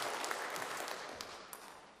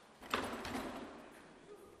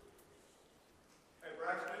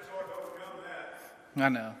I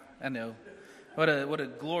know. What a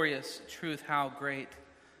glorious truth, how great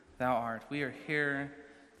thou art. We are here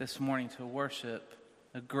this morning to worship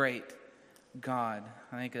a great God.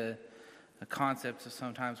 I think a concept that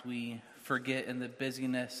sometimes we forget in the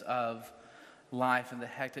busyness of life and the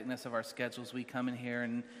hecticness of our schedules. We come in here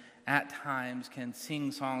and at times can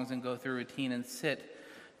sing songs and go through routine and sit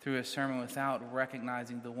through a sermon without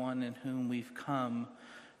recognizing the one in whom we've come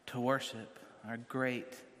to worship, our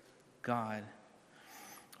great God.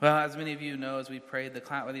 Well, as many of you know, as we prayed, the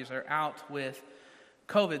Clout Leaders are out with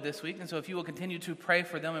COVID this week. And so if you will continue to pray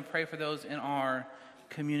for them and pray for those in our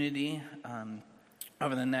community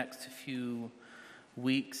over the next few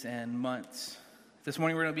weeks and months. This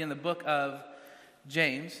morning we're going to be in the book of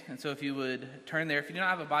James. And so if you would turn there. If you do not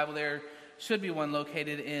have a Bible, there should be one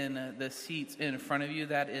located in the seats in front of you.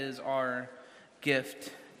 That is our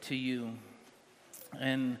gift to you.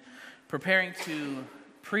 And preparing to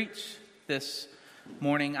preach this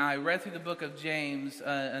morning, I read through the book of James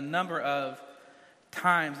a number of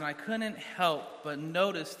times, and I couldn't help but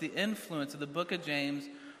notice the influence of the book of James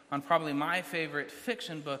on probably my favorite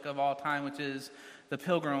fiction book of all time, which is The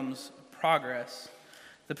Pilgrim's Progress.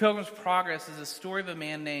 The Pilgrim's Progress is a story of a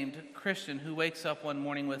man named Christian who wakes up one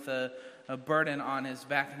morning with a burden on his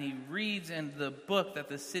back, and he reads in the book that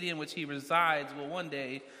the city in which he resides will one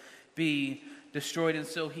day be destroyed, and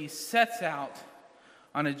so he sets out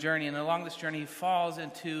on a journey, and along this journey he falls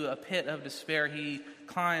into a pit of despair. He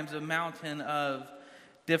climbs a mountain of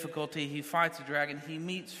difficulty. He fights a dragon. He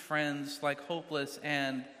meets friends like Hopeless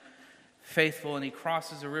and Faithful, and he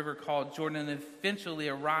crosses a river called Jordan and eventually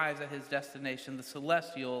arrives at his destination, the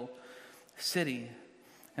celestial city.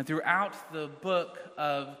 And throughout the book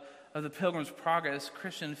of the Pilgrim's Progress,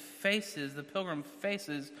 the pilgrim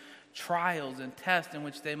faces trials and tests in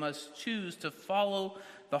which they must choose to follow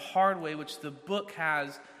the hard way which the book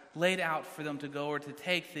has laid out for them to go, or to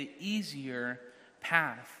take the easier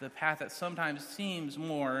path, the path that sometimes seems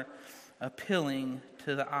more appealing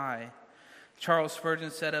to the eye. Charles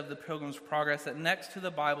Spurgeon said of the Pilgrim's Progress that next to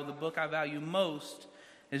the Bible, the book I value most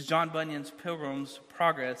is John Bunyan's Pilgrim's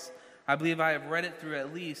Progress. I believe I have read it through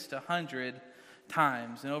at least 100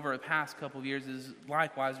 times, and over the past couple of years has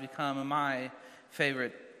likewise become my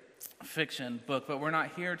favorite fiction book. But we're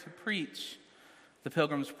not here to preach the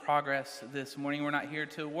Pilgrim's Progress this morning. We're not here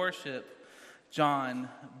to worship John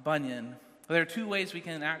Bunyan. There are two ways we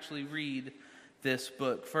can actually read this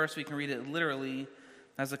book. First, we can read it literally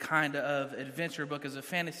as a kind of adventure book, as a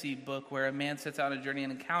fantasy book where a man sets out on a journey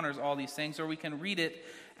and encounters all these things. Or we can read it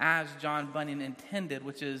as John Bunyan intended,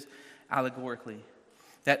 which is allegorically.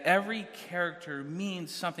 That every character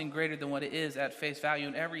means something greater than what it is at face value,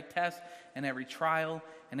 and every test and every trial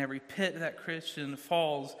and every pit that Christian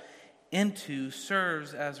falls into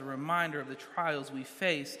serves as a reminder of the trials we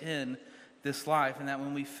face in this life, and that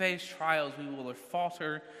when we face trials, we will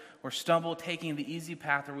falter or stumble, taking the easy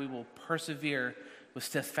path, or we will persevere with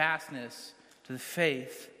steadfastness to the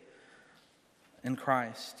faith in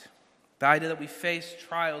Christ. The idea that we face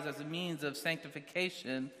trials as a means of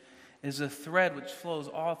sanctification is a thread which flows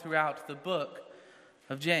all throughout the book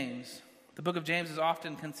of James. The book of James is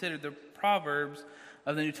often considered the Proverbs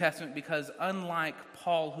of the New Testament because, unlike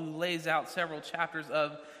Paul, who lays out several chapters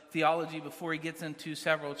of theology before he gets into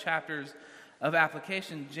several chapters of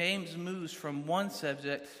application, James moves from one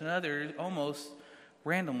subject to another almost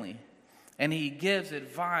randomly, and he gives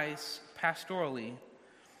advice pastorally.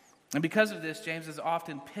 And because of this, James is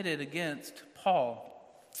often pitted against Paul.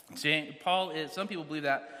 Some people believe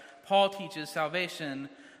that Paul teaches salvation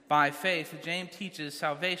by faith. James teaches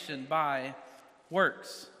salvation by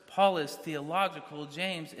works. Paul is theological.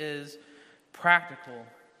 James is practical.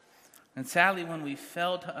 And sadly, when we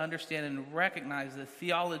fail to understand and recognize the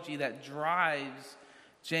theology that drives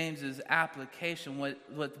James's application, what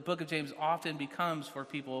the book of James often becomes for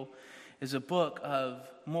people is a book of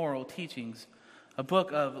moral teachings, a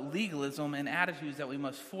book of legalism and attitudes that we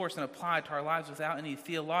must force and apply to our lives without any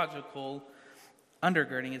theological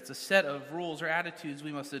undergirding. It's a set of rules or attitudes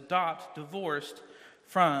we must adopt divorced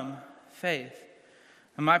from faith.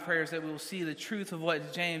 And my prayer is that we will see the truth of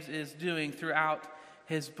what James is doing throughout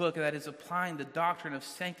his book, that is applying the doctrine of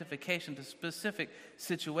sanctification to specific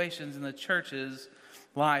situations in the church's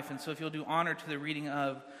life. And so if you'll do honor to the reading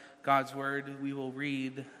of God's word, we will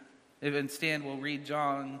read, we'll read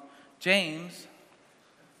James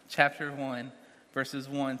chapter 1, verses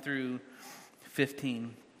 1 through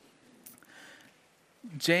 15.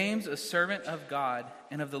 James, a servant of God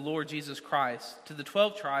and of the Lord Jesus Christ, to the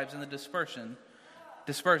 12 tribes in the dispersion,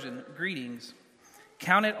 greetings.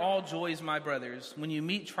 Count it all joys, my brothers, when you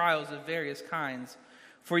meet trials of various kinds,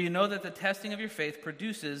 for you know that the testing of your faith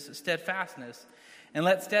produces steadfastness. And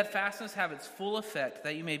let steadfastness have its full effect,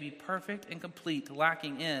 that you may be perfect and complete,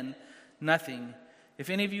 lacking in nothing. If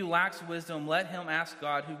any of you lacks wisdom, let him ask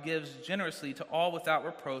God, who gives generously to all without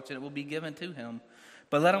reproach, and it will be given to him.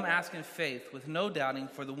 But let him ask in faith, with no doubting,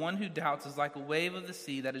 for the one who doubts is like a wave of the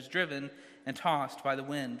sea that is driven and tossed by the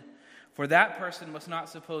wind. For that person must not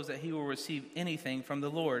suppose that he will receive anything from the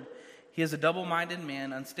Lord. He is a double-minded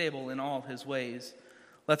man, unstable in all his ways.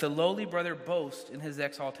 Let the lowly brother boast in his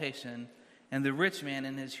exaltation, and the rich man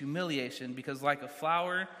in his humiliation, because like a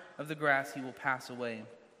flower of the grass he will pass away.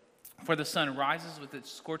 For the sun rises with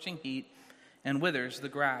its scorching heat and withers the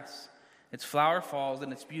grass. Its flower falls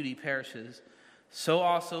and its beauty perishes. So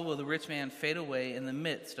also will the rich man fade away in the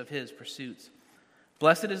midst of his pursuits.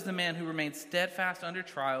 Blessed is the man who remains steadfast under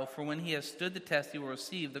trial, for when he has stood the test he will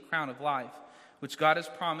receive the crown of life, which God has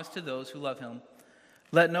promised to those who love him.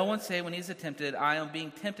 Let no one say when he is tempted, I am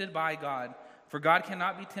being tempted by God. For God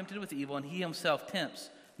cannot be tempted with evil, and he himself tempts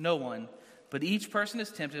no one. But each person is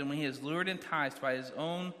tempted when he is lured and enticed by his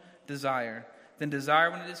own desire. Then desire,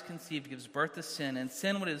 when it is conceived, gives birth to sin, and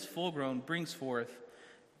sin, when it is full grown, brings forth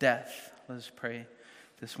death. Let us pray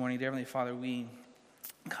this morning. Dear Heavenly Father, we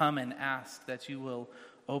come and ask that you will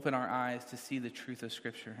open our eyes to see the truth of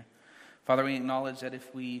Scripture. Father, we acknowledge that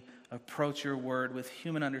if we approach your word with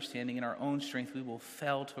human understanding and our own strength, we will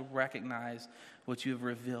fail to recognize what you have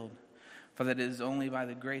revealed. For that it is only by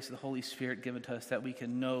the grace of the Holy Spirit given to us that we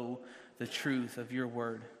can know the truth of your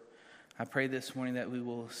word. I pray this morning that we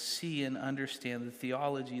will see and understand the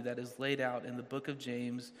theology that is laid out in the book of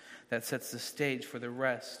James that sets the stage for the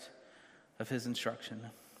rest of his instruction.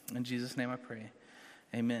 In Jesus' name I pray.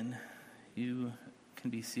 Amen. You can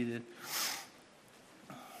be seated.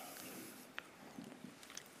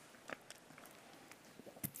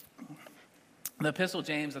 The Epistle of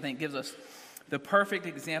James, I think, gives us the perfect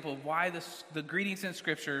example of why the greetings in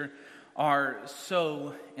Scripture are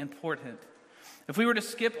so important. If we were to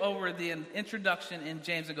skip over the introduction in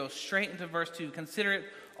James and go straight into verse 2, consider it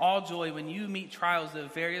all joy when you meet trials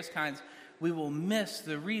of various kinds, we will miss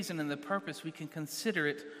the reason and the purpose. We can consider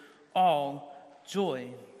it all joy.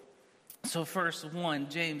 So verse 1,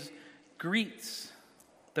 James greets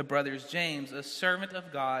the brothers. James, a servant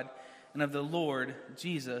of God and of the Lord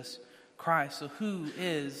Jesus Christ. So who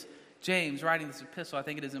is James writing this epistle? I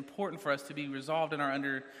think it is important for us to be resolved in our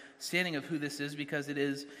understanding of who this is, because it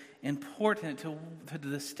is important to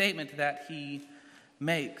the statement that he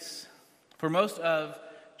makes. For most of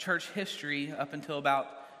church history, up until about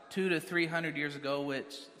 200 to 300 years ago,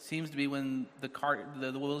 which seems to be when the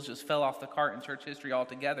wheels just fell off the cart in church history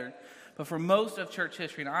altogether. But for most of church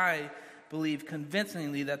history, and I believe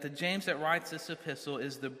convincingly that the James that writes this epistle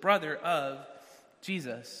is the brother of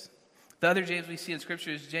Jesus. The other James we see in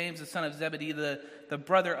Scripture is James, the son of Zebedee, the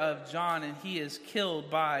brother of John, and he is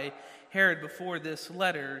killed by Herod before this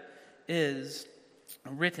letter is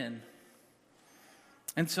written.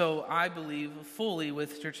 And so I believe fully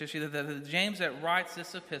with church history that the James that writes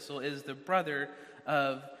this epistle is the brother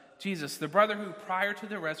of Jesus, the brother who prior to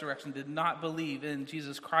the resurrection did not believe in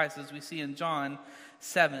Jesus Christ, as we see in John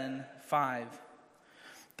 7:5.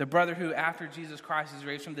 The brother who, after Jesus Christ is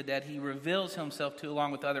raised from the dead, he reveals himself to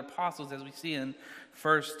along with other apostles, as we see in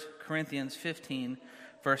 1 Corinthians 15,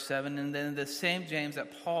 verse 7. And then the same James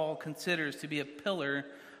that Paul considers to be a pillar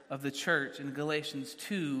of the church in Galatians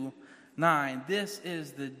 2:9. This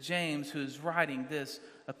is the James who is writing this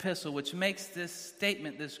epistle, which makes this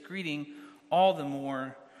statement, this greeting, all the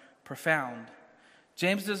more profound.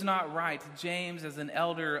 James does not write James as an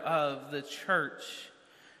elder of the church.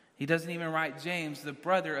 He doesn't even write James, the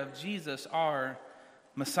brother of Jesus, our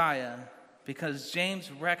Messiah, because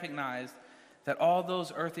James recognized that all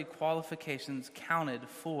those earthly qualifications counted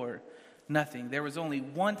for nothing. There was only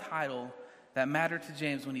one title that mattered to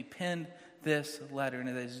James when he penned this letter, and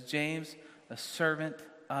it is James, a servant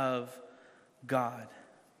of God.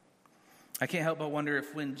 I can't help but wonder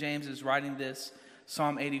if when James is writing this,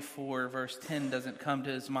 Psalm 84, verse 10 doesn't come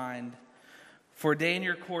to his mind. For a day in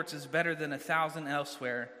your courts is better than 1,000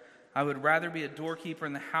 elsewhere. I would rather be a doorkeeper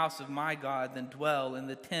in the house of my God than dwell in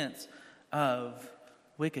the tents of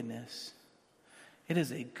wickedness. It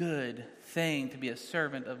is a good thing to be a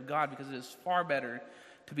servant of God, because it is far better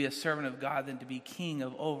to be a servant of God than to be king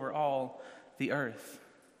of over all the earth.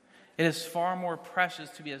 It is far more precious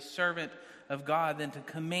to be a servant of God than to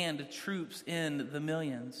command troops in the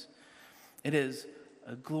millions. It is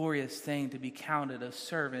a glorious thing to be counted a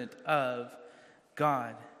servant of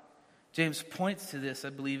God. James points to this, I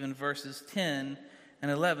believe, in verses 10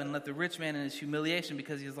 and 11. Let the rich man in his humiliation,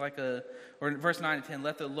 because he is or in verse 9 and 10,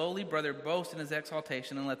 let the lowly brother boast in his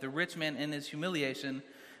exaltation, and let the rich man in his humiliation,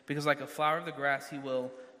 because like a flower of the grass he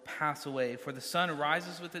will pass away. For the sun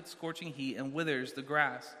rises with its scorching heat and withers the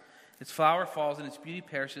grass. Its flower falls and its beauty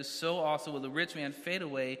perishes. So also will the rich man fade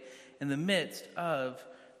away in the midst of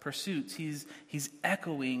pursuits. He's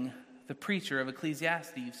echoing the preacher of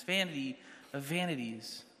Ecclesiastes, vanity of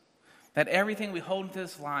vanities. That everything we hold into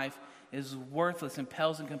this life is worthless and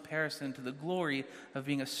pales in comparison to the glory of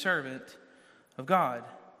being a servant of God.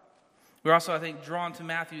 We're also, I think, drawn to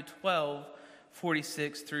Matthew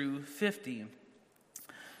 12:46 through 50.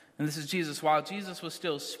 And this is Jesus. While Jesus was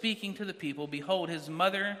still speaking to the people, behold, his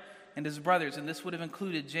mother and his brothers, and this would have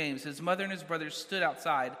included James, his mother and his brothers stood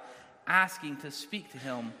outside asking to speak to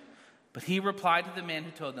him. But he replied to the man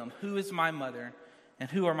who told them, "Who is my mother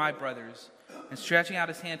and who are my brothers?" And stretching out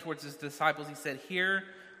his hand towards his disciples, he said, "Here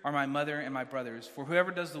are my mother and my brothers. For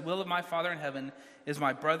whoever does the will of my Father in heaven is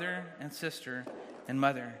my brother and sister and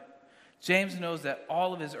mother." James knows that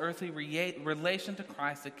all of his earthly relation to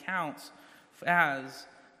Christ accounts as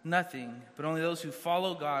nothing, but only those who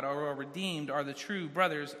follow God or are redeemed are the true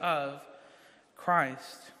brothers of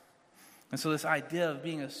Christ. And so this idea of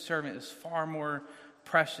being a servant is far more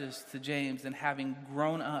precious to James than having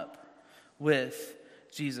grown up with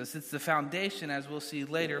Jesus. It's the foundation, as we'll see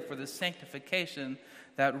later, for the sanctification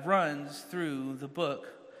that runs through the book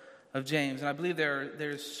of James. And I believe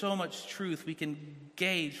there's so much truth we can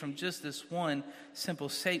gauge from just this one simple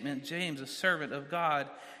statement. James, a servant of God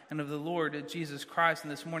and of the Lord Jesus Christ.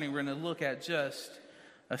 And this morning we're going to look at just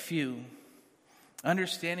a few.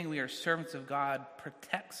 Understanding we are servants of God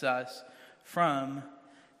protects us from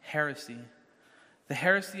heresy. The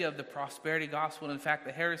heresy of the prosperity gospel, and in fact,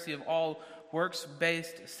 the heresy of all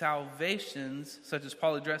works-based salvations, such as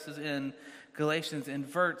Paul addresses in Galatians,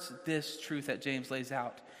 inverts this truth that James lays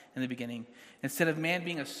out in the beginning. Instead of man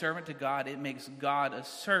being a servant to God, it makes God a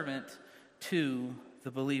servant to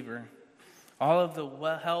the believer. All of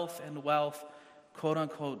the health and wealth,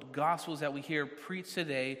 quote-unquote, gospels that we hear preached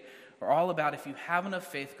today are all about if you have enough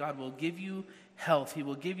faith, God will give you health. He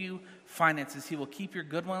will give you finances. He will keep your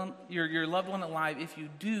your loved one alive if you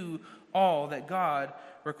do all that God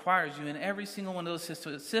requires you. In every single one of those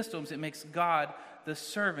systems, it makes God the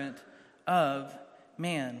servant of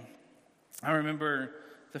man. I remember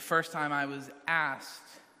the first time I was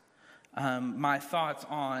asked my thoughts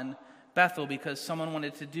on Bethel because someone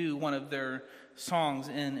wanted to do one of their songs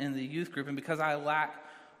in the youth group, and because I lack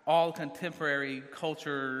all contemporary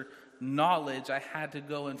culture knowledge, I had to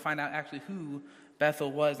go and find out actually who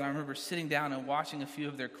Bethel was. And I remember sitting down and watching a few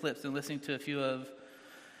of their clips and listening to a few of,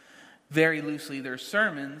 very loosely, their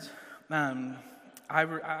sermons. I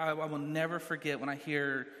will never forget when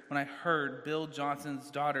I heard Bill Johnson's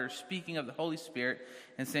daughter speaking of the Holy Spirit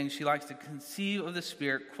and saying she likes to conceive of the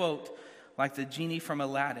Spirit, quote, like the genie from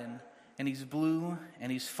Aladdin, and he's blue,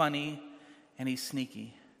 and he's funny, and he's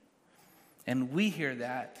sneaky. And we hear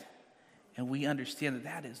that, and we understand that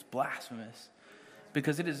that is blasphemous,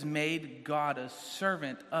 because it has made God a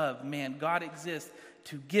servant of man. God exists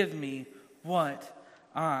to give me what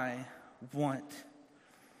I want.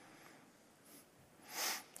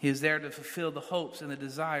 He is there to fulfill the hopes and the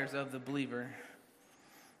desires of the believer.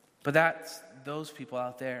 But that's those people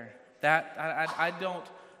out there. That I don't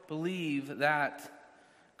believe that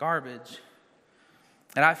garbage.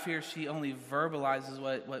 And I fear she only verbalizes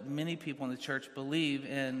what many people in the church believe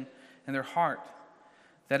in their heart.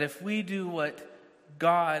 That if we do what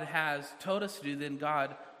God has told us to do, then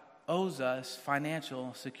God owes us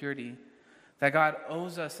financial security. That God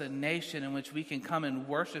owes us a nation in which we can come and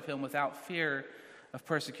worship Him without fear of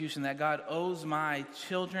persecution. That God owes my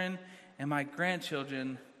children and my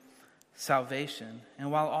grandchildren salvation.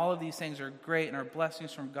 And while all of these things are great and are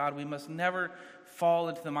blessings from God, we must never fall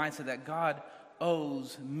into the mindset that God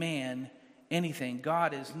owes man anything.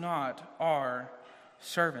 God is not our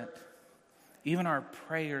servant. Even our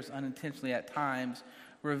prayers unintentionally at times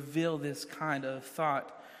reveal this kind of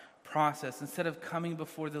thought process. Instead of coming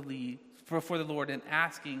before the Lord and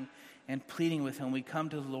asking and pleading with Him, we come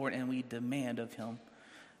to the Lord and we demand of Him,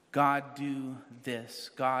 God, do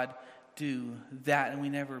this. God, do that. And we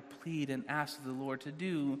never plead and ask the Lord to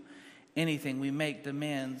do anything. We make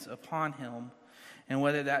demands upon Him. And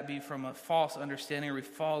whether that be from a false understanding or we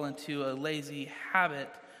fall into a lazy habit,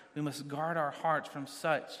 we must guard our hearts from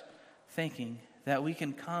such thinking, that we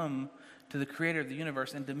can come to the Creator of the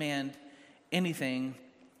universe and demand anything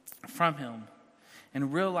from Him.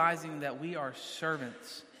 And realizing that we are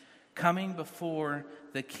servants, coming before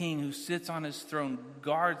the King who sits on His throne,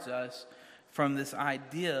 guards us from this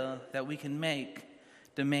idea that we can make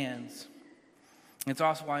demands. It's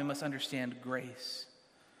also why we must understand grace.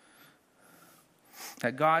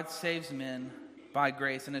 That God saves men by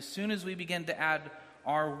grace. And as soon as we begin to add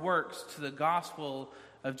our works to the gospel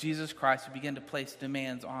of Jesus Christ, we begin to place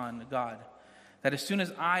demands on God. That as soon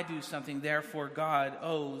as I do something, therefore God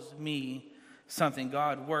owes me something.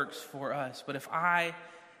 God works for us. But if I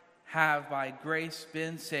have by grace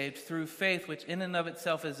been saved through faith, which in and of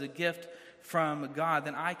itself is a gift from God,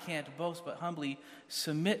 then I can't boast but humbly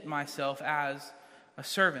submit myself as a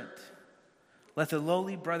servant. Let the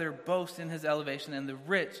lowly brother boast in his elevation and the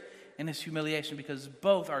rich in his humiliation, because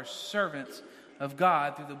both are servants of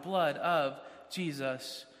God through the blood of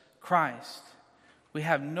Jesus Christ. We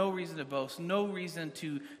have no reason to boast, no reason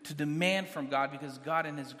to demand from God, because God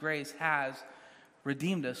in his grace has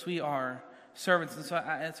redeemed us. We are servants. And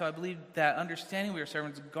so I believe that understanding we are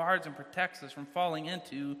servants guards and protects us from falling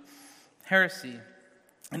into heresy.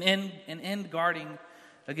 And in guarding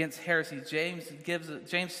against heresy,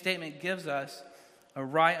 James' statement gives us a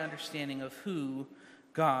right understanding of who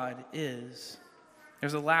God is.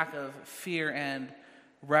 There's a lack of fear and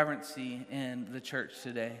reverency in the church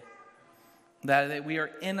today. That we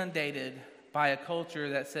are inundated by a culture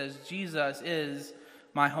that says Jesus is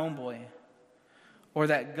my homeboy, or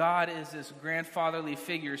that God is this grandfatherly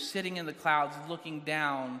figure sitting in the clouds looking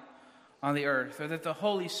down on the earth, or that the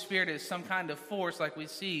Holy Spirit is some kind of force like we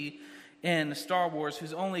see in Star Wars,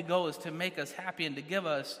 whose only goal is to make us happy and to give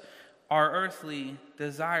us our earthly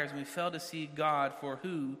desires. We fail to see God for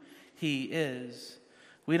who he is.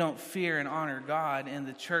 We don't fear and honor God in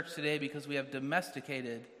the church today because we have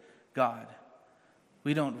domesticated God.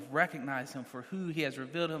 We don't recognize him for who he has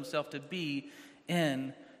revealed himself to be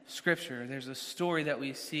in Scripture. There's a story that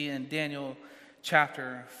we see in Daniel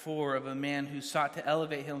chapter 4 of a man who sought to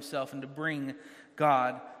elevate himself and to bring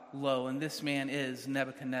God low. And this man is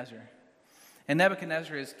Nebuchadnezzar. And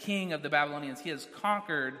Nebuchadnezzar is king of the Babylonians. He has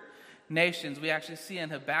conquered nations. We actually see in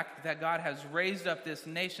Habakkuk that God has raised up this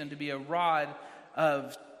nation to be a rod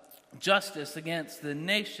of justice against the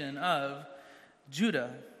nation of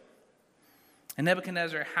Judah. And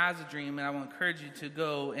Nebuchadnezzar has a dream, and I will encourage you to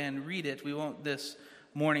go and read it. We won't this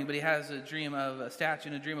morning, but he has a dream of a statue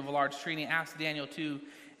and a dream of a large tree, and he asks Daniel to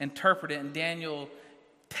interpret it, and Daniel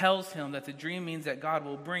tells him that the dream means that God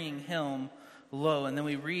will bring him low. And then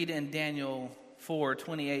we read in Daniel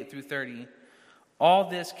 4:28 through 30, all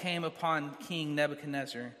this came upon King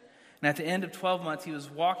Nebuchadnezzar, and at the end of 12 months he was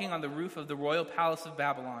walking on the roof of the royal palace of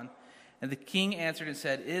Babylon, and the king answered and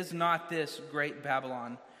said, is not this great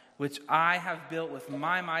Babylon, which I have built with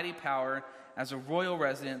my mighty power as a royal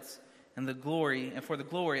residence, and for the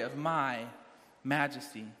glory of my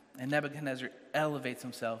majesty? And Nebuchadnezzar elevates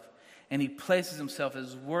himself, and he places himself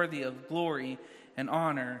as worthy of glory and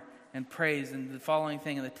honor and praise. And the following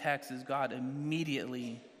thing in the text is God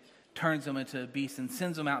immediately turns him into a beast and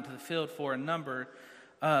sends him out into the field for a number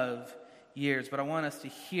of years. But I want us to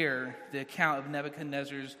hear the account of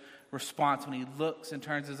Nebuchadnezzar's response when he looks and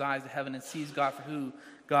turns his eyes to heaven and sees God for who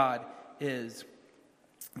God is.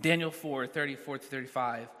 Daniel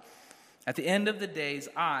 4:34-35. At the end of the days,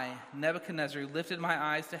 I, Nebuchadnezzar, lifted my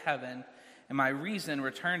eyes to heaven, and my reason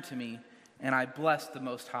returned to me, and I blessed the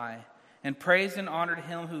Most High, and praised and honored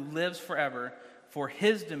him who lives forever, for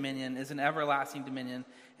his dominion is an everlasting dominion,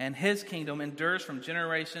 and his kingdom endures from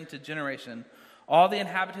generation to generation. All the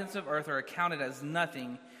inhabitants of earth are accounted as nothing,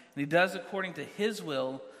 and he does according to his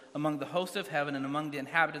will among the host of heaven and among the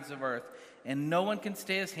inhabitants of earth, and no one can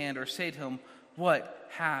stay his hand or say to him, what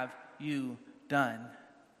have you done?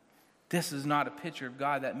 This is not a picture of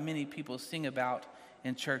God that many people sing about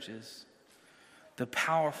in churches. The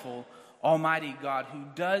powerful, almighty God who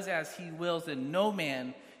does as he wills, and no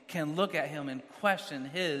man can look at him and question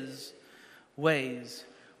his ways.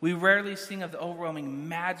 We rarely sing of the overwhelming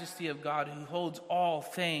majesty of God who holds all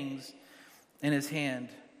things in his hand.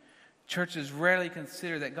 Churches rarely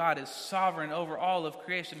consider that God is sovereign over all of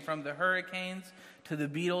creation, from the hurricanes to the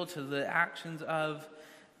beetle to the actions of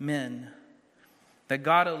men. That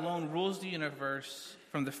God alone rules the universe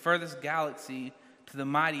from the furthest galaxy to the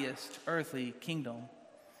mightiest earthly kingdom.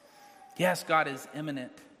 Yes, God is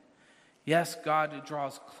immanent. Yes, God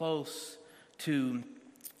draws close to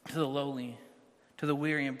the lowly, to the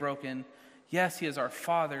weary and broken. Yes, he is our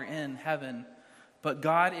Father in heaven, but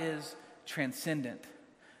God is transcendent.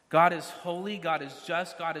 God is holy, God is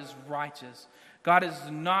just, God is righteous. God is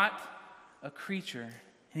not a creature,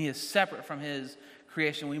 and he is separate from his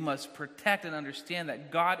creation. We must protect and understand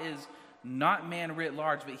that God is not man writ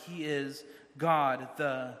large, but he is God,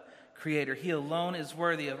 the Creator. He alone is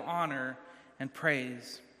worthy of honor and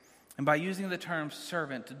praise. And by using the term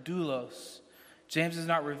servant, doulos, James is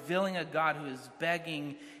not revealing a God who is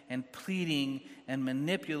begging and pleading and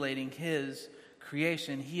manipulating his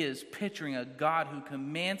creation. He is picturing a God who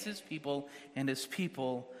commands his people, and his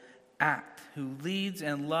people act, who leads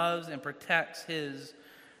and loves and protects his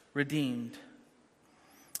redeemed.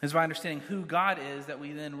 It's by understanding who God is that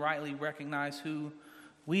we then rightly recognize who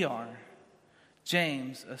we are.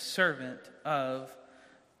 James, a servant of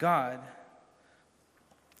God.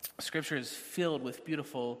 Scripture is filled with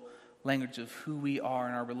beautiful language of who we are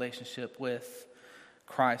in our relationship with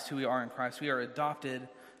Christ, who we are in Christ. We are adopted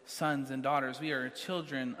sons and daughters. We are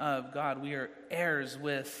children of God. We are heirs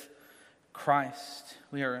with Christ.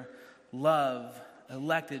 We are loved,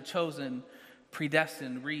 elected, chosen,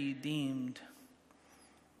 predestined, redeemed.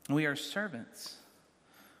 We are servants.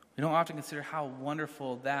 We don't often consider how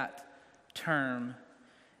wonderful that term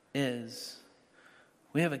is.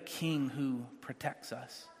 We have a king who protects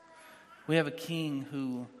us. We have a king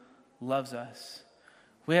who loves us.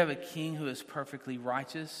 We have a king who is perfectly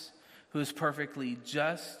righteous, who is perfectly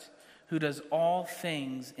just, who does all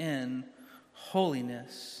things in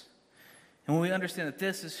holiness. And when we understand that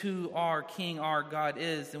this is who our King, our God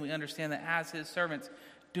is, then we understand that as his servants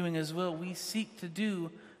doing his will, we seek to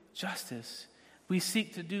do justice. We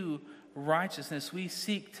seek to do righteousness. We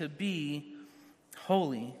seek to be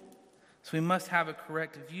holy. So we must have a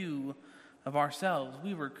correct view of ourselves.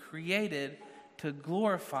 We were created to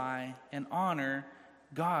glorify and honor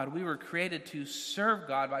God. We were created to serve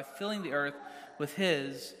God by filling the earth with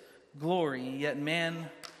his glory. Yet man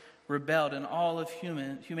rebelled and all of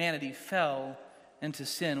humanity fell into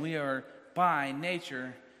sin. We are by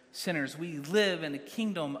nature sinners. We live in a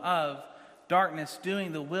kingdom of darkness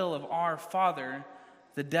doing the will of our father,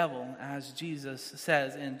 the devil, as Jesus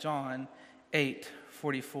says in John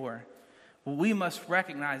 8:44. What we must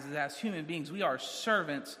recognize is as human beings, we are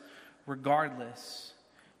servants regardless.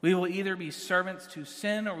 We will either be servants to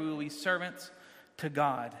sin or we will be servants to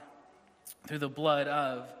God through the blood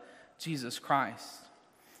of Jesus Christ.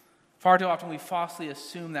 Far too often we falsely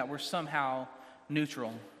assume that we're somehow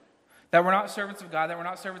neutral, that we're not servants of God, that we're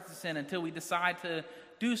not servants of sin until we decide to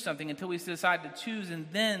do something, until we decide to choose, and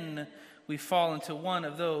then we fall into one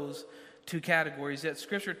of those two categories. Yet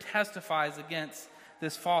Scripture testifies against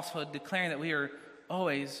this falsehood, declaring that we are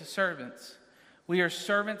always servants. We are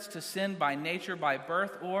servants to sin by nature, by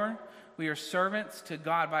birth, or we are servants to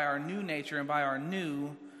God by our new nature and by our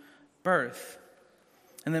new birth.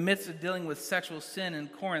 In the midst of dealing with sexual sin in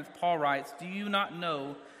Corinth, Paul writes, "Do you not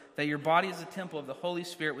know that your body is a temple of the Holy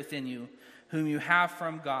Spirit within you, whom you have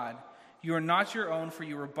from God? You are not your own, for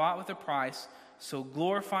you were bought with a price, so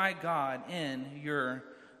glorify God in your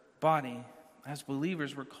body." As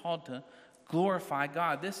believers, we're called to glorify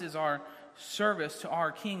God. This is our service to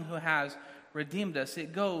our King who has redeemed us.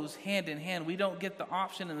 It goes hand in hand. We don't get the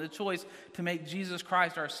option and the choice to make Jesus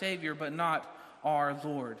Christ our Savior, but not our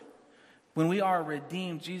Lord. When we are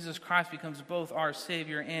redeemed, Jesus Christ becomes both our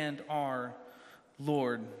Savior and our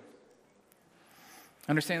Lord.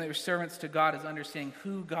 Understanding that we're servants to God is understanding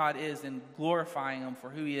who God is and glorifying him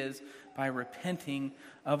for who he is by repenting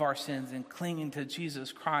of our sins and clinging to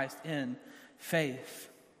Jesus Christ in faith.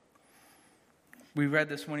 We read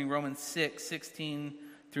this morning Romans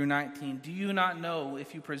 6:16-19. Do you not know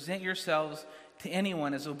if you present yourselves to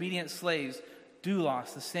anyone as obedient slaves,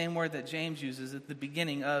 doulos, the same word that James uses at the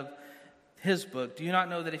beginning of his book? Do you not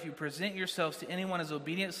know that if you present yourselves to anyone as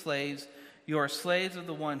obedient slaves, you are slaves of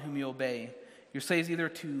the one whom you obey? You're slaves either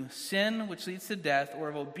to sin, which leads to death, or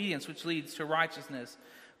of obedience, which leads to righteousness.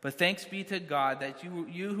 But thanks be to God that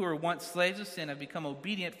you who were once slaves of sin have become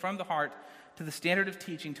obedient from the heart to the standard of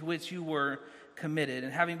teaching to which you were committed.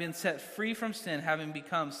 And having been set free from sin, having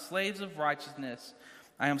become slaves of righteousness,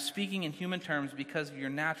 I am speaking in human terms because of your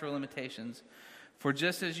natural limitations. For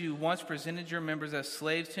just as you once presented your members as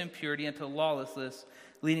slaves to impurity and to lawlessness,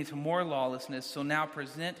 leading to more lawlessness, so now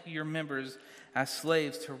present your members as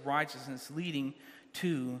slaves to righteousness, leading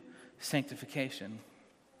to sanctification.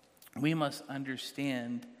 We must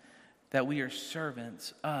understand that we are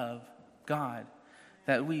servants of God,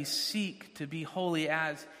 that we seek to be holy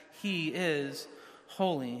as he is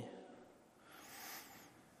holy.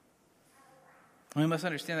 We must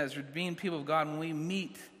understand that as being people of God, when we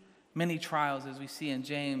meet many trials, as we see in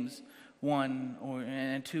James 1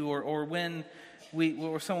 and 2, or when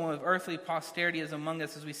or someone with earthly posterity is among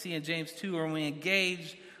us, as we see in James 2, or when we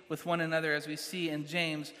engage with one another, as we see in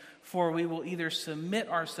James 4, we will either submit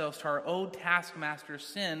ourselves to our old taskmaster,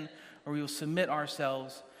 sin, or we will submit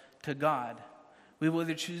ourselves to God. We will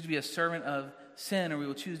either choose to be a servant of sin, or we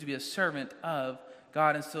will choose to be a servant of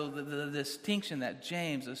God. And so the distinction that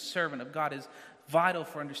James, a servant of God, is vital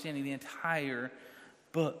for understanding the entire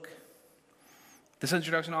book. This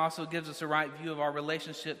introduction also gives us a right view of our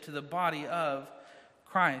relationship to the body of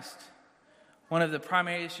Christ. One of the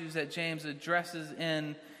primary issues that James addresses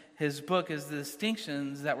in his book is the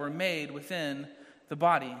distinctions that were made within the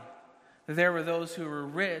body. There were those who were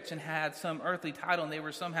rich and had some earthly title, and they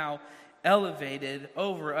were somehow elevated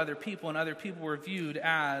over other people, and other people were viewed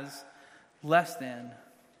as less than.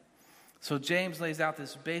 So James lays out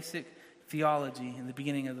this basic theology in the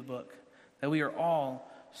beginning of the book, that we are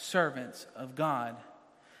all servants of God,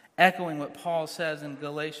 echoing what Paul says in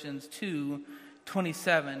Galatians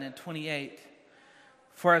 2:27 and 28.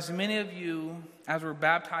 For as many of you as were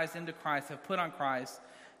baptized into Christ have put on Christ,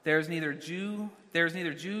 there is neither Jew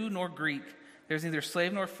nor Greek, there is neither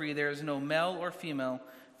slave nor free, there is no male or female,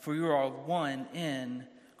 for you are all one in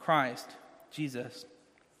Christ Jesus.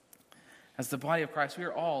 As the body of Christ, we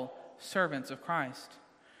are all servants of Christ.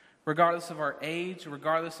 Regardless of our age,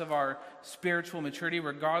 regardless of our spiritual maturity,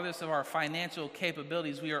 regardless of our financial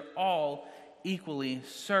capabilities, we are all equally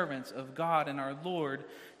servants of God and our Lord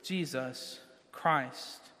Jesus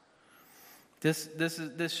Christ. This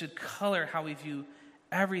should color how we view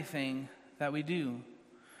everything that we do.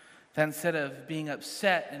 That instead of being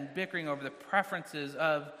upset and bickering over the preferences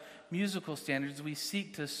of musical standards, we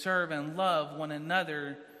seek to serve and love one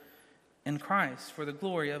another in Christ for the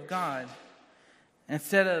glory of God.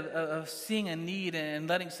 Instead of seeing a need and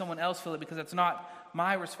letting someone else fill it because it's not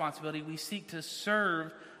my responsibility, we seek to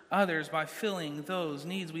serve others by filling those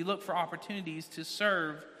needs. We look for opportunities to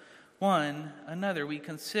serve one another. We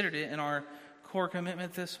considered it in our core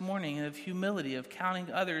commitment this morning of humility, of counting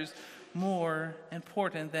others more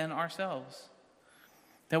important than ourselves.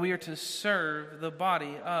 That we are to serve the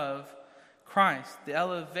body of Christ. The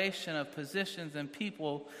elevation of positions and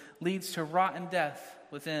people leads to rotten death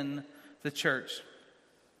within the church.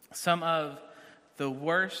 Some of the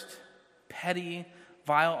worst, petty,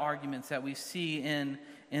 vile arguments that we see in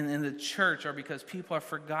the church are because people have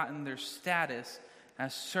forgotten their status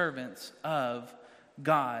as servants of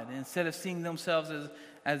God. And instead of seeing themselves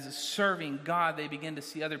as serving God, they begin to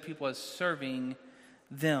see other people as serving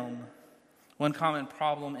them. One common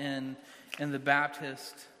problem in the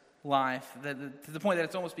Baptist life, to the point that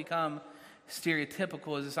it's almost become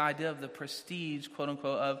stereotypical, is this idea of the prestige, quote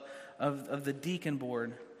unquote, of the deacon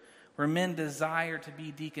board, where men desire to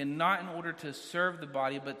be deacon not in order to serve the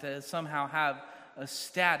body, but to somehow have a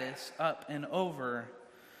status up and over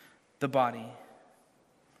the body.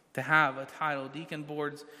 To have a title. Deacon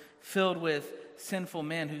boards filled with sinful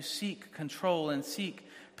men who seek control and seek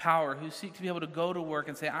power, who seek to be able to go to work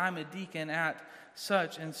and say, I'm a deacon at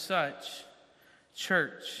such and such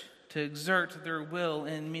church, to exert their will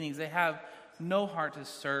in meetings. They have no heart to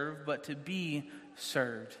serve, but to be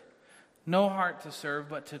served. No heart to serve,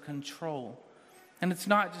 but to control. And it's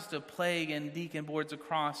not just a plague in deacon boards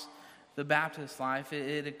across the Baptist life.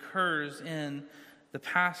 It occurs in the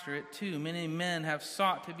pastorate too. Many men have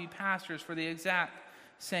sought to be pastors for the exact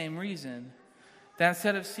same reason. That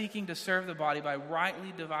instead of seeking to serve the body by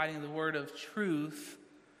rightly dividing the word of truth,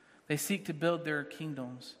 they seek to build their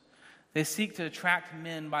kingdoms. They seek to attract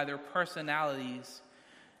men by their personalities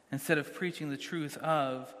instead of preaching the truth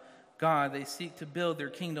of God. They seek to build their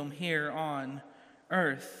kingdom here on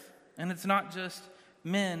earth. And it's not just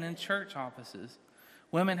men in church offices.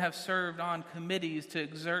 Women have served on committees to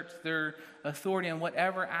exert their authority in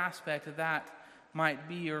whatever aspect of that might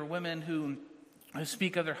be, or women who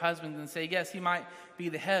speak of their husbands and say, yes, he might be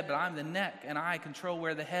the head, but I'm the neck, and I control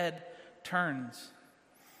where the head turns.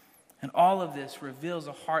 And all of this reveals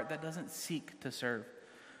a heart that doesn't seek to serve.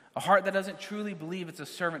 A heart that doesn't truly believe it's a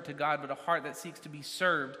servant to God, but a heart that seeks to be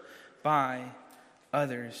served by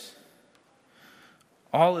others.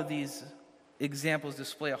 All of these examples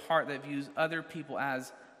display a heart that views other people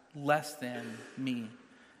as less than me,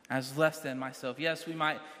 as less than myself. Yes, we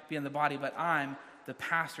might be in the body, but I'm the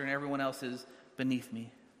pastor and everyone else is beneath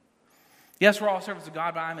me. Yes, we're all servants of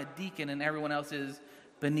God, but I'm a deacon and everyone else is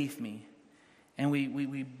beneath me. And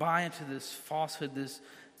we buy into this falsehood,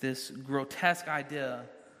 this grotesque idea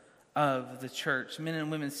of the church. Men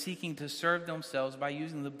and women seeking to serve themselves by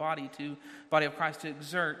using the body of Christ to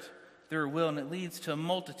exert their will, and it leads to a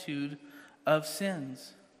multitude of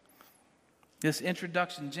sins. This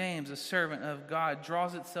introduction, James, a servant of God,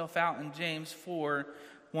 draws itself out in James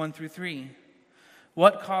 4:1-3.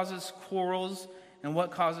 What causes quarrels and what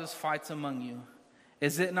causes fights among you?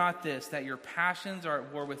 Is it not this, that your passions are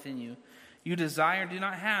at war within you? You desire and do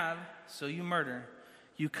not have, so you murder.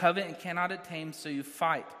 You covet and cannot attain, so you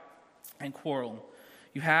fight and quarrel.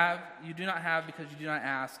 You do not have because you do not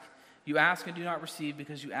ask. You ask and do not receive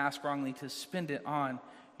because you ask wrongly to spend it on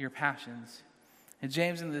your passions. And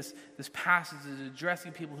James in this passage is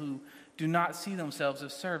addressing people who do not see themselves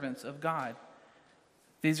as servants of God.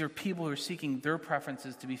 These are people who are seeking their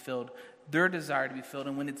preferences to be filled, their desire to be filled.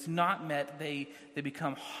 And when it's not met, they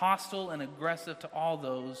become hostile and aggressive to all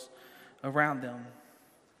those around them.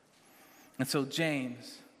 And so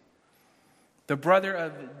James, the brother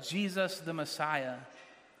of Jesus the Messiah,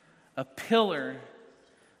 a pillar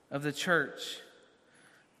of the church,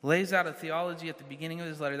 lays out a theology at the beginning of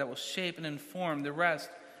his letter that will shape and inform the rest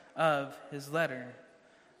of his letter.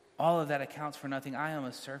 All of that accounts for nothing. I am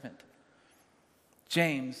a servant.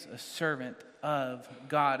 James, a servant of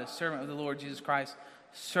God, a servant of the Lord Jesus Christ,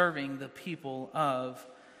 serving the people of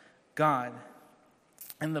God.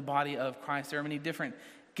 In the body of Christ, there are many different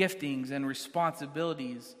giftings and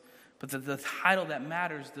responsibilities, but the title that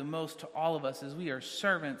matters the most to all of us is we are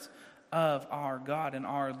servants of our God and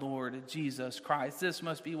our Lord Jesus Christ. This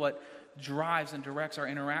must be what drives and directs our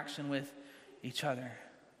interaction with each other.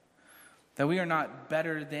 That we are not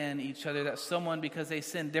better than each other, that someone, because they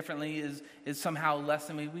sin differently, is somehow less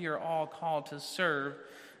than me. We are all called to serve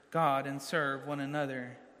God and serve one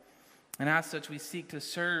another. And as such, we seek to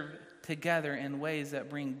serve together in ways that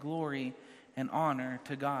bring glory and honor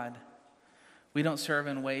to God. We don't serve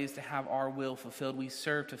in ways to have our will fulfilled. We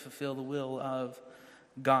serve to fulfill the will of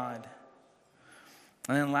God.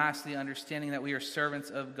 And then lastly, understanding that we are servants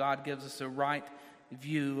of God gives us a right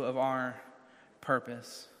view of our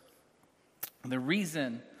purpose. The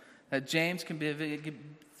reason that James can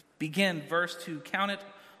begin verse 2, count it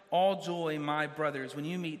all joy, my brothers, when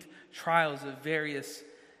you meet trials of various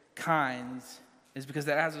kinds, is because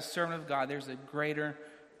that as a servant of God, there's a greater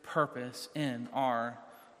purpose in our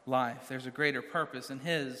life. There's a greater purpose in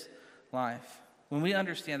his life. When we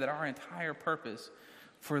understand that our entire purpose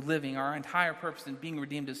for living, our entire purpose in being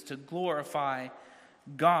redeemed is to glorify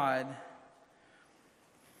God,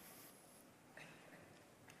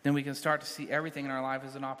 then we can start to see everything in our life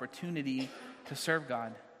as an opportunity to serve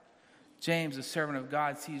God. James, a servant of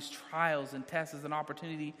God, sees trials and tests as an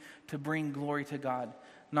opportunity to bring glory to God.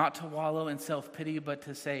 Not to wallow in self-pity, but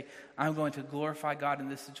to say, I'm going to glorify God in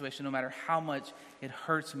this situation no matter how much it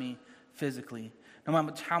hurts me physically. No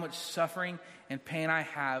matter how much suffering and pain I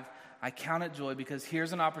have, I count it joy because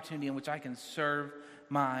here's an opportunity in which I can serve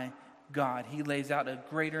my God. He lays out a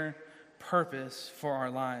greater purpose for our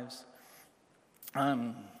lives.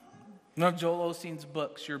 One of Joel Osteen's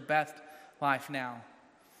books, Your Best Life Now.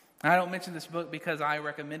 I don't mention this book because I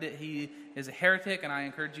recommend it. He is a heretic, and I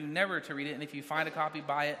encourage you never to read it. And if you find a copy,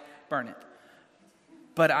 buy it, burn it.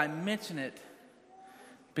 But I mention it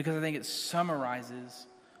because I think it summarizes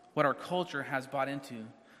what our culture has bought into,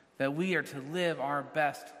 that we are to live our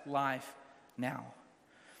best life now.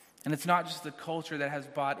 And it's not just the culture that has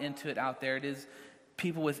bought into it out there. It is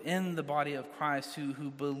people within the body of Christ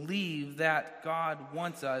who believe that God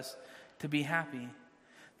wants us to be happy.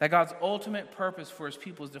 That God's ultimate purpose for his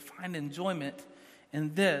people is to find enjoyment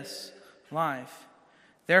in this life.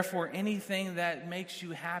 Therefore, anything that makes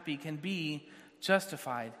you happy can be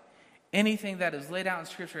justified. Anything that is laid out in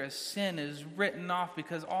Scripture as sin is written off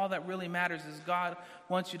because all that really matters is God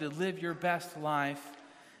wants you to live your best life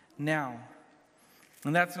now.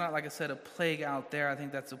 And that's not, like I said, a plague out there. I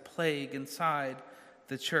think that's a plague inside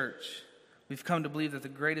the church. We've come to believe that the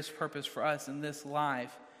greatest purpose for us in this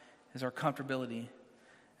life is our comfortability,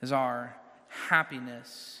 is our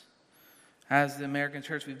happiness. As the American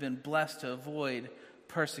church, we've been blessed to avoid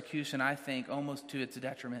persecution, I think, almost to its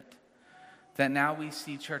detriment. That now we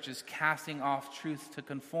see churches casting off truth to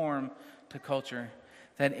conform to culture.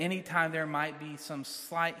 That anytime there might be some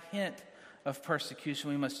slight hint of persecution,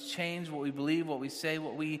 we must change what we believe, what we say,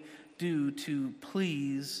 what we do to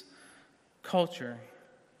please culture.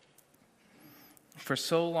 For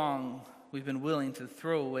so long, we've been willing to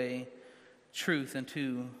throw away truth and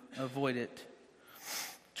to avoid it.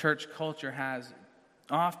 Church culture has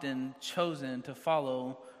often chosen to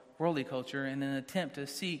follow worldly culture in an attempt to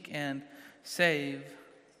seek and save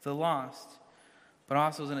the lost, but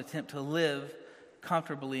also as an attempt to live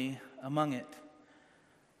comfortably among it.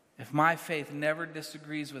 If my faith never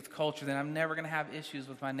disagrees with culture, then I'm never going to have issues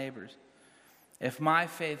with my neighbors. If my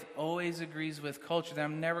faith always agrees with culture, then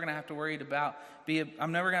I'm never going to have to be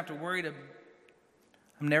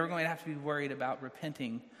worried about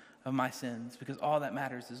repenting of my sins, because all that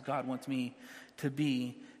matters is God wants me to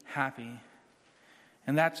be happy.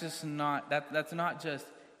 And that's not just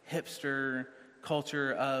hipster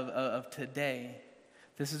culture of today.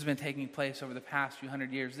 This has been taking place over the past few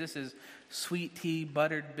hundred years. This is sweet tea,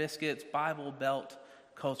 buttered biscuits, Bible Belt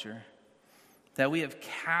culture. That we have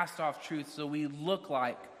cast off truth so we look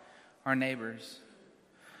like our neighbors.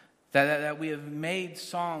 That we have made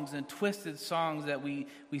songs and twisted songs that we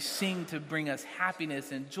sing to bring us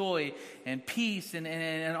happiness and joy and peace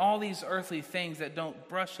and all these earthly things that don't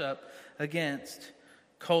brush up against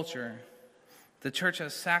culture. The church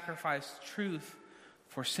has sacrificed truth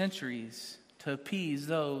for centuries to appease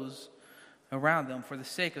those around them. For the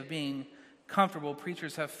sake of being comfortable,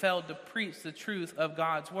 preachers have failed to preach the truth of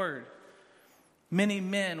God's word. Many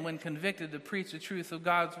men, when convicted to preach the truth of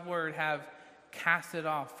God's word, have cast it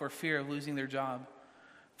off for fear of losing their job,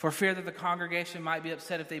 for fear that the congregation might be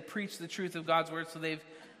upset if they preach the truth of God's word, so they've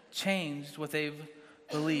changed what they've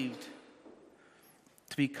believed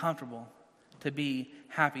to be comfortable, to be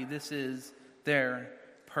happy. This is their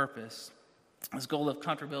purpose. This goal of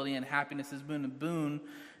comfortability and happiness has been a boon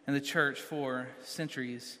in the church for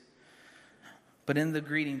centuries. But in the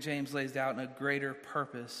greeting, James lays out a greater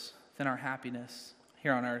purpose than our happiness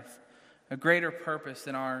here on earth, a greater purpose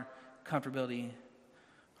than our comfortability,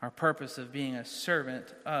 our purpose of being a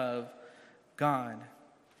servant of God.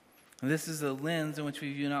 And this is the lens in which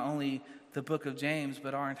we view not only the book of James,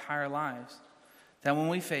 but our entire lives. That when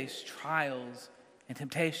we face trials and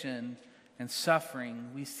temptation and suffering,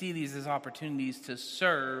 we see these as opportunities to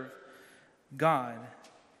serve God.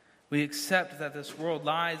 We accept that this world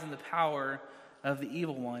lies in the power of the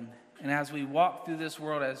evil one. And as we walk through this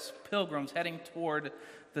world as pilgrims heading toward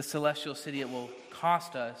the celestial city, it will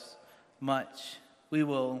cost us much. We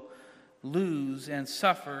will lose and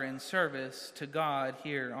suffer in service to God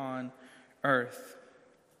here on earth.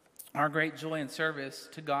 Our great joy in service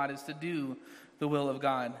to God is to do the will of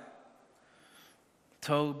God,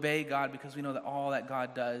 to obey God, because we know that all that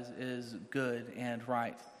God does is good and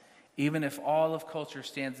right. Even if all of culture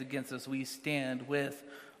stands against us, we stand with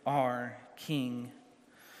our King.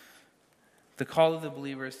 The call of the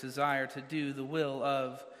believer is desire to do the will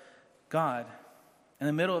of God. In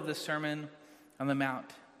the middle of the Sermon on the Mount,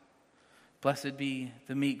 blessed be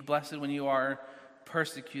the meek, blessed when you are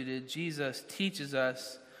persecuted, Jesus teaches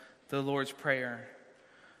us the Lord's Prayer.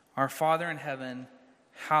 Our Father in heaven,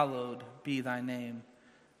 hallowed be thy name.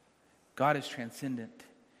 God is transcendent.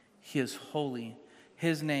 He is holy.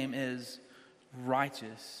 His name is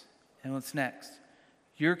righteous. And what's next?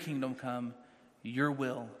 Your kingdom come, your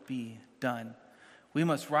will be done. We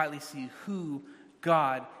must rightly see who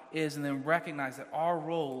God is and then recognize that our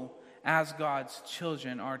role as God's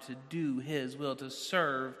children are to do his will, to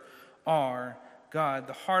serve our God.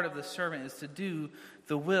 The heart of the servant is to do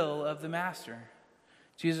the will of the master.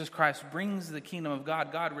 Jesus Christ brings the kingdom of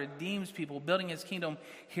God. God redeems people, building his kingdom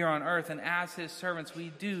here on earth. And as his servants,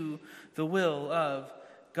 we do the will of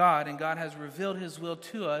God. And God has revealed his will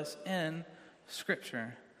to us in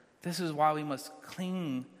Scripture. This is why we must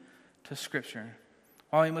cling to Scripture.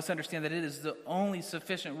 Why we must understand that it is the only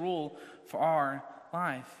sufficient rule for our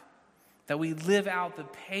life. That we live out the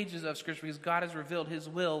pages of Scripture because God has revealed his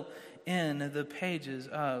will in the pages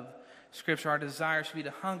of Scripture. Our desire should be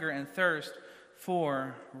to hunger and thirst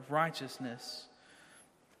for righteousness,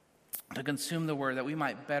 to consume the word that we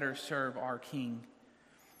might better serve our King.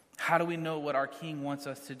 How do we know what our King wants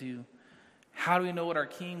us to do? How do we know what our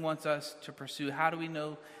King wants us to pursue? How do we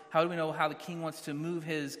know how the King wants to move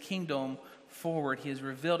his kingdom forward? He has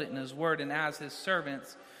revealed it in his word, and as his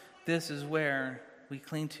servants, this is where we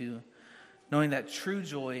cling to, knowing that true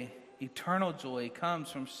joy, eternal joy, comes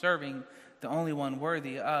from serving the only one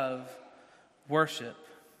worthy of worship.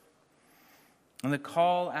 And the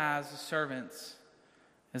call as servants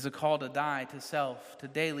is a call to die to self, to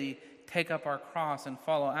daily take up our cross and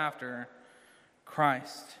follow after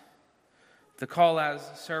Christ. The call as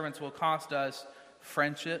servants will cost us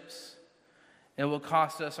friendships. It will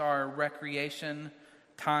cost us our recreation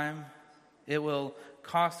time. It will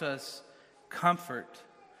cost us comfort.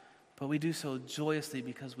 But we do so joyously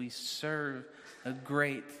because we serve a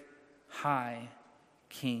great high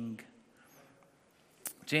King.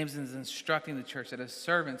 James is instructing the church that as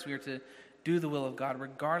servants we are to do the will of God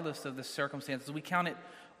regardless of the circumstances. We count it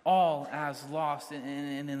all as lost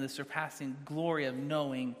and in the surpassing glory of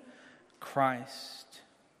knowing Christ.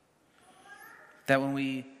 That when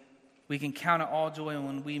we can count it all joy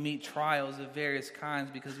when we meet trials of various kinds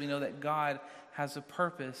because we know that God has a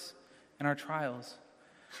purpose in our trials.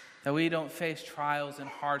 That we don't face trials and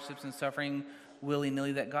hardships and suffering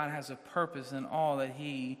willy-nilly, that God has a purpose in all that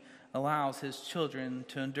he allows his children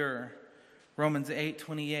to endure. Romans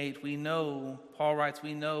 8:28, Paul writes,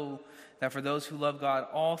 we know that for those who love God,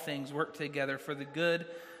 all things work together for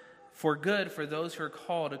good for those who are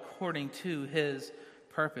called according to his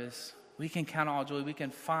purpose. We can count all joy. We can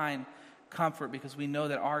find comfort because we know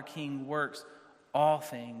that our King works all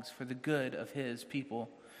things for the good of his people.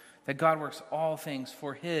 That God works all things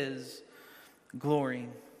for his glory.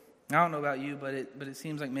 I don't know about you, but it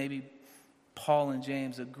seems like maybe Paul and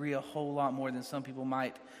James agree a whole lot more than some people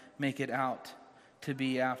might make it out to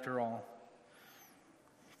be after all.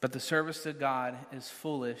 But the service to God is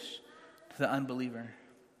foolish to the unbeliever.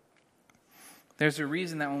 There's a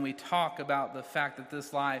reason that when we talk about the fact that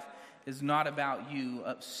this life is not about you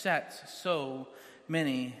upsets so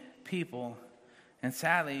many people. And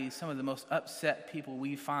sadly, some of the most upset people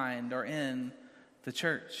we find are in the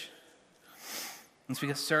church. It's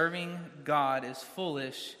because serving God is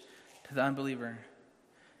foolish to the unbeliever.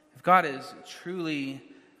 If God is truly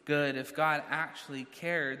good, if God actually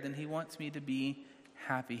cared, then he wants me to be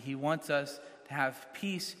happy. He wants us to have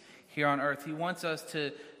peace here on earth. He wants us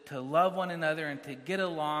to love one another and to get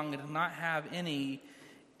along and to not have any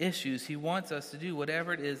issues. He wants us to do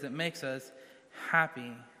whatever it is that makes us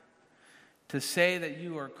happy. To say that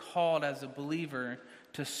you are called as a believer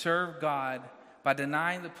to serve God by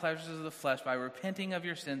denying the pleasures of the flesh, by repenting of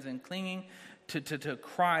your sins and clinging to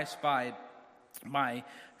Christ, by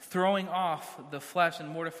throwing off the flesh and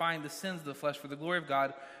mortifying the sins of the flesh for the glory of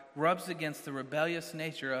God, rubs against the rebellious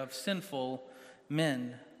nature of sinful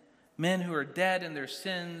men. Men who are dead in their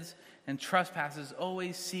sins and trespasses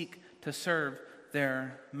always seek to serve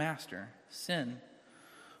their master, sin.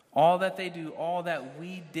 All that they do, all that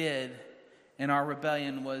we did in our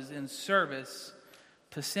rebellion was in service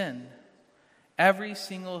to sin. Every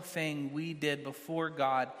single thing we did before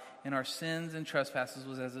God in our sins and trespasses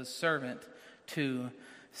was as a servant to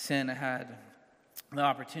sin. I had the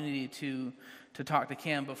opportunity to talk to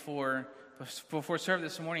Cam before service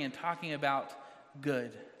this morning and talking about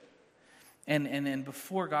good. And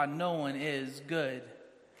before God, no one is good.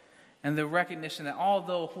 And the recognition that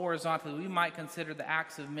although horizontally we might consider the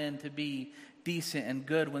acts of men to be decent and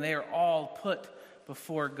good, when they are all put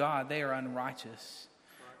before God, they are unrighteous.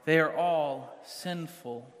 They are all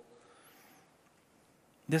sinful.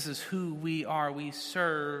 This is who we are. We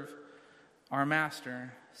serve our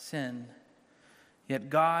master, sin. Yet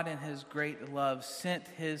God in his great love sent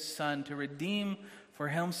his Son to redeem for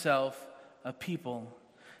himself a people,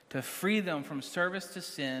 to free them from service to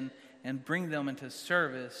sin and bring them into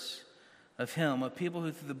service of him, a people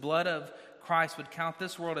who through the blood of Christ would count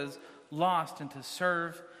this world as lost and to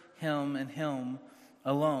serve him and him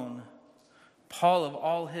alone. Paul, of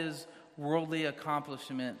all his worldly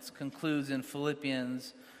accomplishments, concludes in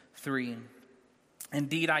Philippians 3.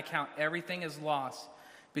 Indeed, I count everything as loss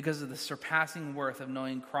because of the surpassing worth of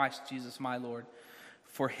knowing Christ Jesus my Lord.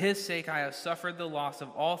 For his sake I have suffered the loss of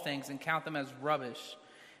all things and count them as rubbish,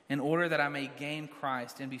 in order that I may gain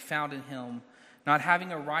Christ and be found in him, not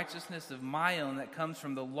having a righteousness of my own that comes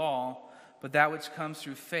from the law, but that which comes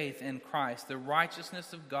through faith in Christ, the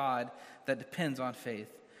righteousness of God that depends on faith,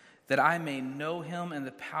 that I may know him and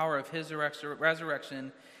the power of his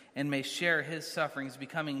resurrection and may share his sufferings,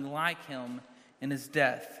 becoming like him in his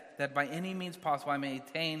death, that by any means possible I may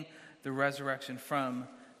attain the resurrection from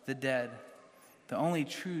the dead. The only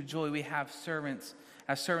true joy we have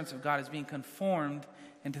as servants of God is being conformed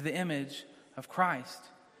into the image of Christ.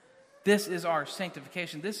 This is our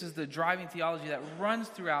sanctification. This is the driving theology that runs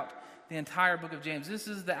throughout the entire book of James. This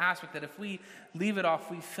is the aspect that if we leave it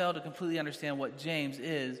off, we fail to completely understand what James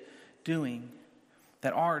is doing.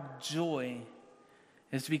 That our joy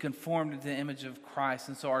is to be conformed into the image of Christ.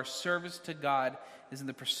 And so our service to God is in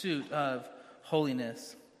the pursuit of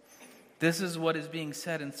holiness. This is what is being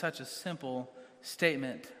said in such a simple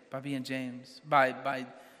statement by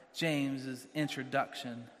James's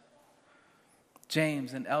introduction.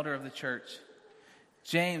 James, an elder of the church.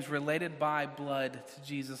 James, related by blood to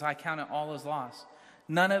Jesus. I count it all as loss.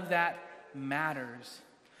 None of that matters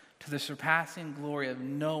to the surpassing glory of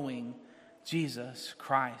knowing Jesus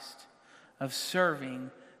Christ, of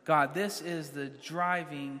serving God. This is the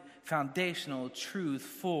driving foundational truth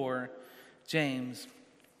for James.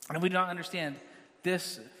 And if we don't understand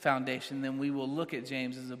this foundation, then we will look at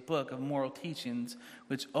James as a book of moral teachings,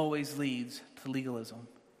 which always leads to legalism.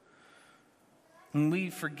 When we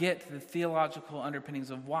forget the theological underpinnings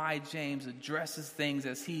of why James addresses things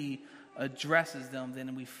as he addresses them,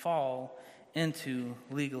 then we fall into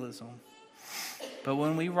legalism. But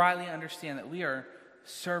when we rightly understand that we are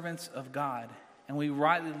servants of God, and we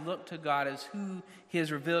rightly look to God as who he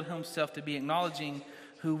has revealed himself to be, acknowledging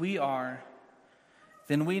who we are,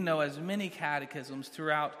 then we know, as many catechisms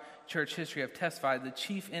throughout church history have testified, the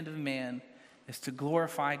chief end of man is to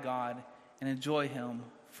glorify God and enjoy him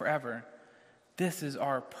forever. This is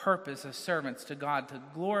our purpose as servants to God, to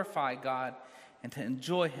glorify God and to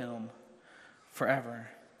enjoy him forever.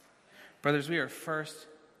 Brothers, we are first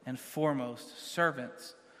and foremost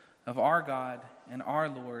servants of our God and our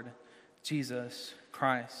Lord Jesus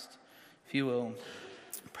Christ. If you will,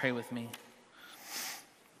 pray with me.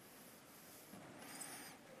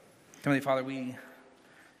 Heavenly Father, we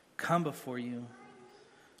come before you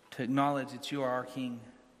to acknowledge that you are our King,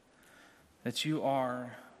 that you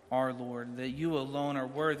are our Lord, that you alone are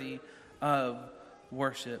worthy of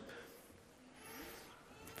worship.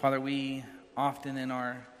 Father, we often in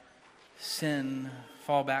our sin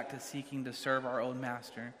fall back to seeking to serve our own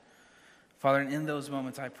master. Father, and in those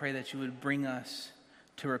moments I pray that you would bring us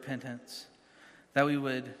to repentance, that we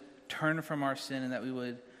would turn from our sin and that we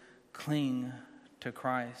would cling to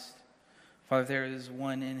Christ. Father, if there is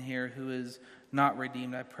one in here who is not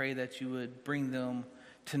redeemed, I pray that you would bring them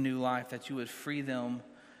to new life, that you would free them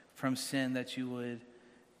from sin, that you would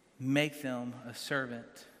make them a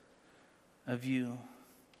servant of you.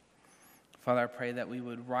 Father, I pray that we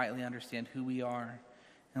would rightly understand who we are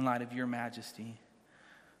in light of your majesty.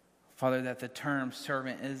 Father, that the term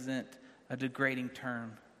servant isn't a degrading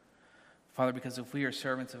term. Father, because if we are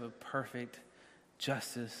servants of a perfect,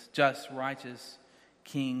 just, righteous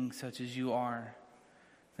King such as you are,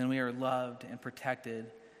 then we are loved and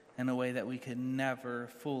protected in a way that we could never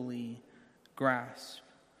fully grasp.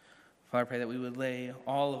 Father, I pray that we would lay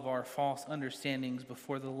all of our false understandings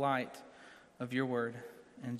before the light of your word.